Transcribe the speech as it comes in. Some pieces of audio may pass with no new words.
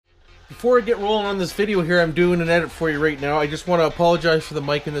Before I get rolling on this video here, I'm doing an edit for you right now. I just want to apologize for the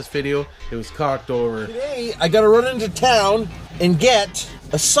mic in this video. It was cocked over. Today, I gotta run into town and get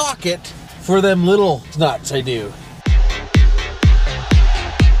a socket for them little nuts I do.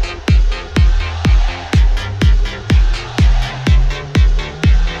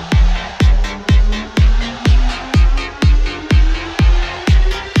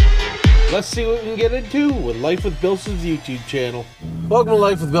 Let's see what we can get into with Life with BillSiff's YouTube channel. Welcome to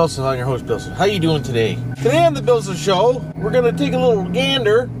Life with BillSiff. I'm your host, BillSiff. How you doing today? Today on the BillSiff Show, we're gonna take a little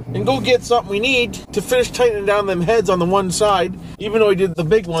gander and go get something we need to finish tightening down them heads on the one side. Even though we did the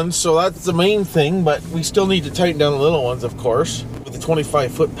big ones, so that's the main thing, but we still need to tighten down the little ones, of course, with the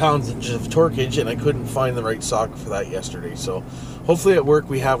 25 foot-pounds of torquage, and I couldn't find the right socket for that yesterday. So hopefully at work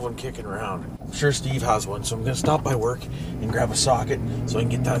we have one kicking around. I'm sure Steve has one, so I'm gonna stop by work and grab a socket so I can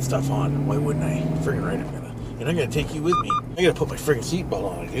get that stuff on. Why wouldn't I? Friggin' right, I'm gonna. And I'm gonna take you with me. I gotta put my friggin' seatbelt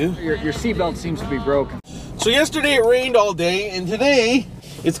on, I do. Your seatbelt seems to be broken. So yesterday it rained all day, and today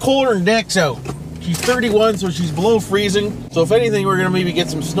it's colder than Dex out. She's 31, so she's below freezing. So if anything, we're gonna maybe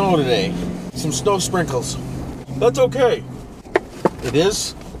get some snow today. Some snow sprinkles. That's okay. It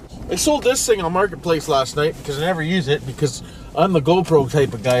is. I sold this thing on Marketplace last night because I never use it because I'm the GoPro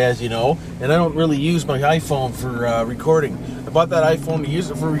type of guy, as you know, and I don't really use my iPhone for recording. I bought that iPhone to use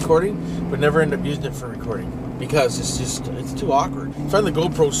it for recording, but never end up using it for recording because it's too awkward. I find the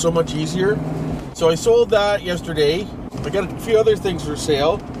GoPro so much easier. So I sold that yesterday. I got a few other things for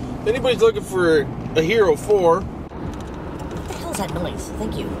sale. If anybody's looking for a Hero 4. What the hell's that noise?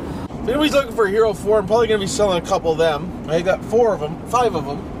 Thank you. If anybody's looking for a Hero 4, I'm probably going to be selling a couple of them. I got 5 of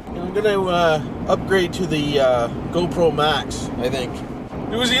them. And I'm going to upgrade to the GoPro Max, I think.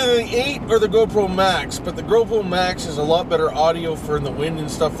 It was either the 8 or the GoPro Max, but the GoPro Max is a lot better audio for in the wind and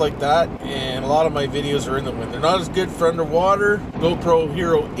stuff like that, and a lot of my videos are in the wind. They're not as good for underwater. GoPro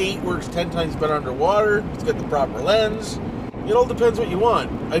Hero 8 works 10 times better underwater. It's got the proper lens. It all depends what you want.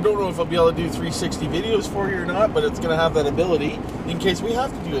 I don't know if I'll be able to do 360 videos for you or not, but it's going to have that ability in case we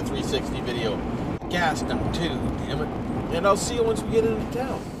have to do a 360 video. Gas down too, damn it. And I'll see you once we get into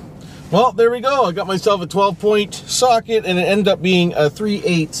town. Well, there we go. I got myself a 12-point socket, and it ended up being a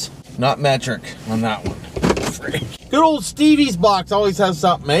 3/8, not metric on that one. Frick. Good old Stevie's box always has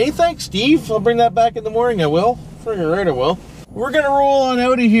something, eh? Thanks, Steve. I'll bring that back in the morning, I will. Friggin' right, I will. We're going to roll on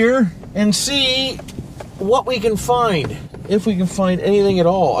out of here and see what we can find. If we can find anything at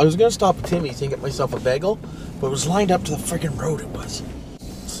all. I was going to stop at Timmy's and get myself a bagel, but it was lined up to the friggin' road it was.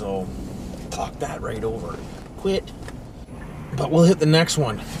 So, clock that right over. Quit. But we'll hit the next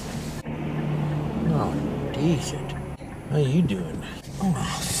one. Oh, decent. How you doing? Oh,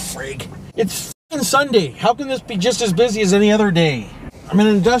 frig. It's f***ing Sunday. How can this be just as busy as any other day? I'm in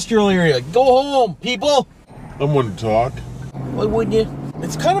an industrial area. Go home, people! I want to talk. Why wouldn't you?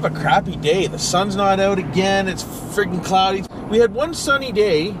 It's kind of a crappy day. The sun's not out again. It's friggin' cloudy. We had one sunny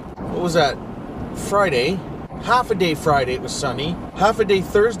day. What was that? Friday. Half a day Friday it was sunny. Half a day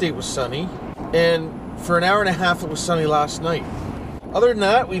Thursday it was sunny. And for an hour and a half it was sunny last night. Other than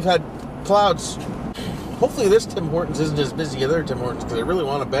that, we've had clouds. Hopefully this Tim Hortons isn't as busy as other Tim Hortons because I really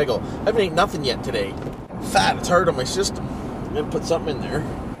want a bagel. I haven't eaten nothing yet today. Fat, it's hard on my system. I'm going to put something in there.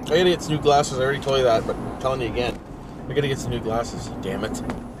 I gotta get some new glasses. I already told you that, but I'm telling you again. I gotta get some new glasses. Damn it.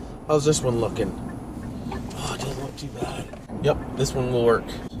 How's this one looking? Oh, it doesn't look too bad. Yep, this one will work.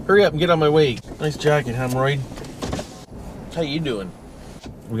 Hurry up and get on my way. Nice jacket, hemorrhoid. How you doing?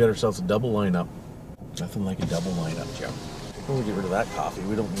 We got ourselves a double lineup. Nothing like a double lineup, Jim. We'll get rid of that coffee.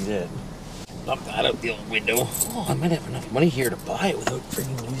 We don't need it. Dump that out the old window. Oh, I might have enough money here to buy it without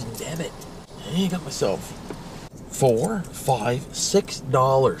freaking using debit. Hey, I got myself $4, $5,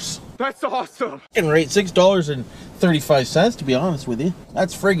 $6. That's awesome. And right, $6.35 to be honest with you.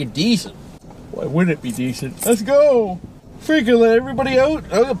 That's friggin' decent. Why wouldn't it be decent? Let's go. Freaking let everybody out.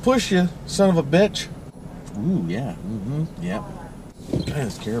 I'm gonna push you, son of a bitch. Ooh, yeah. Yeah. God,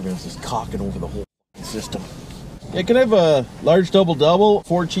 this caravan's just cocking over the whole system. Yeah, can I have a large double-double,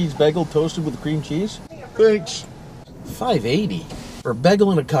 4-cheese bagel toasted with cream cheese? Thanks. $5.80 for a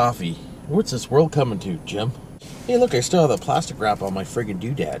bagel and a coffee. What's this world coming to, Jim? Hey, look, I still have the plastic wrap on my friggin'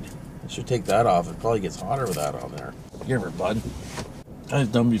 doodad. I should take that off. It probably gets hotter with that on there. Give her, bud. I was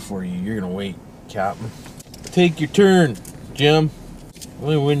done before you. You're gonna wait, Captain. Take your turn, Jim.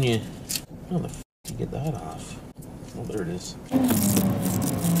 Why wouldn't you? How the f*** did you get that off? Oh, there it is.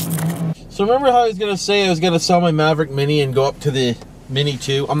 So remember how I was gonna say I was gonna sell my Maverick Mini and go up to the Mini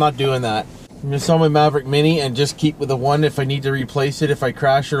 2? I'm not doing that. I'm gonna sell my Maverick Mini and just keep with the one. If I need to replace it, if I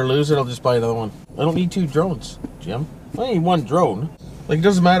crash it or lose it, I'll just buy another one. I don't need 2 drones, Jim. I need 1 drone. Like, it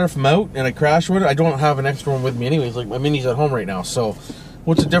doesn't matter if I'm out and I crash with it. I don't have an extra one with me anyways. Like, my Mini's at home right now, so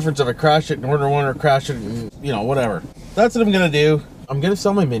What's the difference if I crash it in order one or crash it in, you know, whatever. That's what I'm gonna do. I'm gonna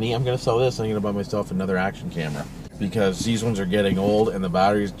sell my Mini, I'm gonna sell this, and I'm gonna buy myself another action camera. Because these ones are getting old and the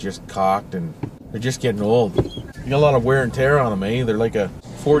battery's just cocked and they're just getting old. You got a lot of wear and tear on them, eh? They're like a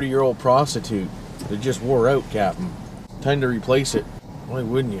 40-year-old prostitute. They just wore out, Captain. Time to replace it. Why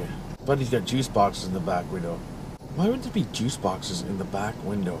wouldn't you? Buddy's got juice boxes in the back window. Why would there be juice boxes in the back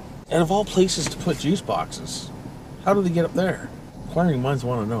window? And of all places to put juice boxes, how do they get up there? Inquiring minds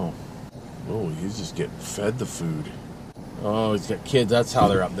want to know. Oh, he's just getting fed the food. Oh, he's got kids. That's how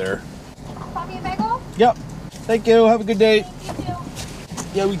they're up there. Pop me a bagel? Yep. Thank you. Have a good day. You too.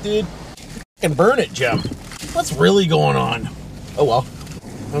 Yeah, we did. And burn it, Jim. What's really going on? Oh, well.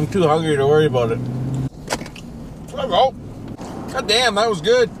 I'm too hungry to worry about it. There we go. God damn, that was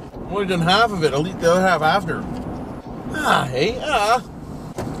good. I've only done half of it. I'll eat the other half after. Ah, hey, ah.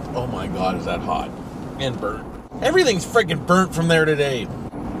 Oh my God, is that hot. And burnt. Everything's freaking burnt from there today.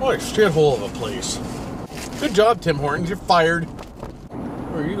 What a shithole of a place. Good job, Tim Hortons. You're fired.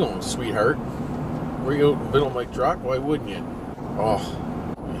 Where are you going, sweetheart? Were you out in the middle of my truck? Why wouldn't you? Oh,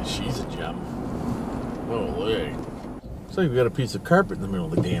 yeah, she's a gem. Holy. Looks like we got a piece of carpet in the middle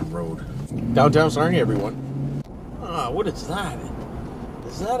of the damn road. Downtown Sarnia, everyone. Ah, what is that?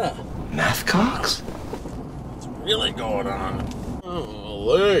 Is that a... Meth cocks? What's really going on?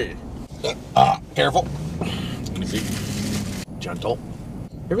 Holy. Careful. Let me see. Gentle.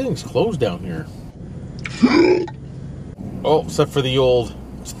 Everything's closed down here. Oh, except for the old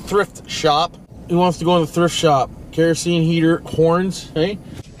thrift shop. Who wants to go in the thrift shop? Kerosene heater, horns, hey?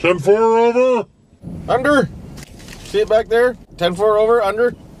 10-4 over? Under? See it back there? 10-4 over,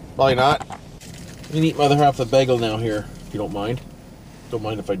 under? Probably not. I'm gonna eat my other half of the bagel now here, if you don't mind. Don't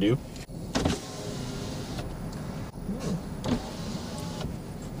mind if I do.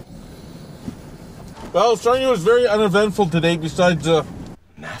 Well, Sarnia was very uneventful today besides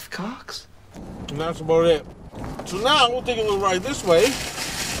Meth cocks? and that's about it. So now we'll take a little ride this way.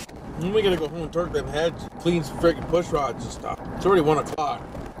 And we gotta go home and torque them heads, clean some freaking push rods and stuff. It's already 1 o'clock.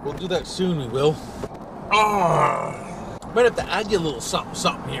 We'll do that soon, we will. Might have to add you a little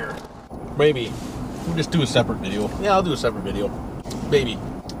something here. Maybe. We'll just do a separate video. Yeah, I'll do a separate video. Maybe.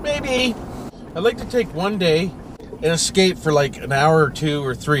 Maybe. I'd like to take one day and escape for like an hour or 2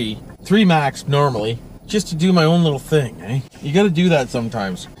 or 3. 3 max normally. Just to do my own little thing, eh? You gotta do that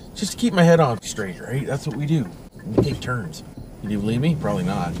sometimes. Just to keep my head on straight, right? That's what we do. We take turns. Do you believe me? Probably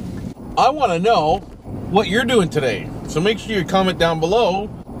not. I want to know what you're doing today. So make sure you comment down below.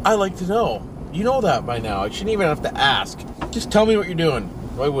 I like to know. You know that by now. I shouldn't even have to ask. Just tell me what you're doing.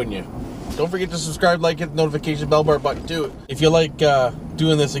 Why wouldn't you? Don't forget to subscribe, like, hit the notification bell bar button too. If you like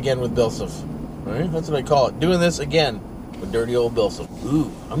doing this again with BillSiff. Alright? That's what I call it. Doing this again with dirty old BillSiff.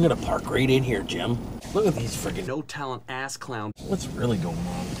 Ooh, I'm going to park right in here, Jim. Look at these freaking no talent ass clowns. What's really going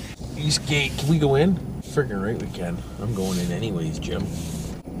on? East Gate. Can we go in? Friggin' right we can. I'm going in anyways, Jim.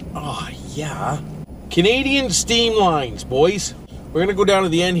 Oh, yeah. Canadian steam lines, boys. We're going to go down to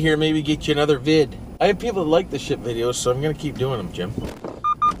the end here, maybe get you another vid. I have people that like the ship videos, so I'm going to keep doing them, Jim.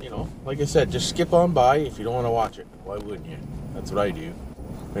 You know, like I said, just skip on by if you don't want to watch it. Why wouldn't you? That's what I do.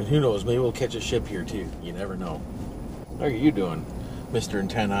 And who knows, maybe we'll catch a ship here too. You never know. How are you doing, Mr.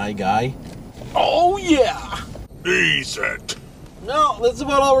 Antennae guy? Oh, yeah! Decent. No, that's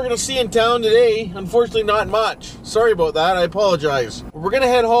about all we're going to see in town today. Unfortunately, not much. Sorry about that. I apologize. We're going to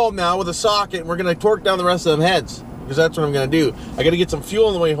head home now with a socket, and we're going to torque down the rest of them heads. Because that's what I'm going to do. I got to get some fuel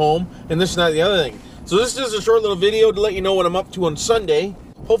on the way home, and this and that and the other thing. So this is a short little video to let you know what I'm up to on Sunday.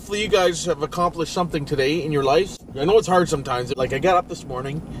 Hopefully you guys have accomplished something today in your life. I know it's hard sometimes. Like, I got up this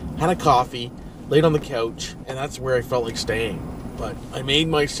morning, had a coffee, laid on the couch, and that's where I felt like staying. But I made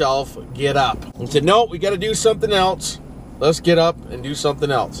myself get up and said, no, we got to do something else. Let's get up and do something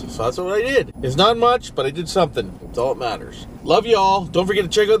else. So that's what I did. It's not much, but I did something. That's all that matters. Love you all. Don't forget to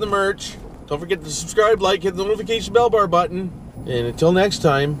check out the merch. Don't forget to subscribe, like, hit the notification bell bar button. And until next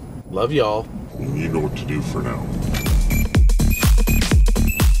time, love y'all. You know what to do for now.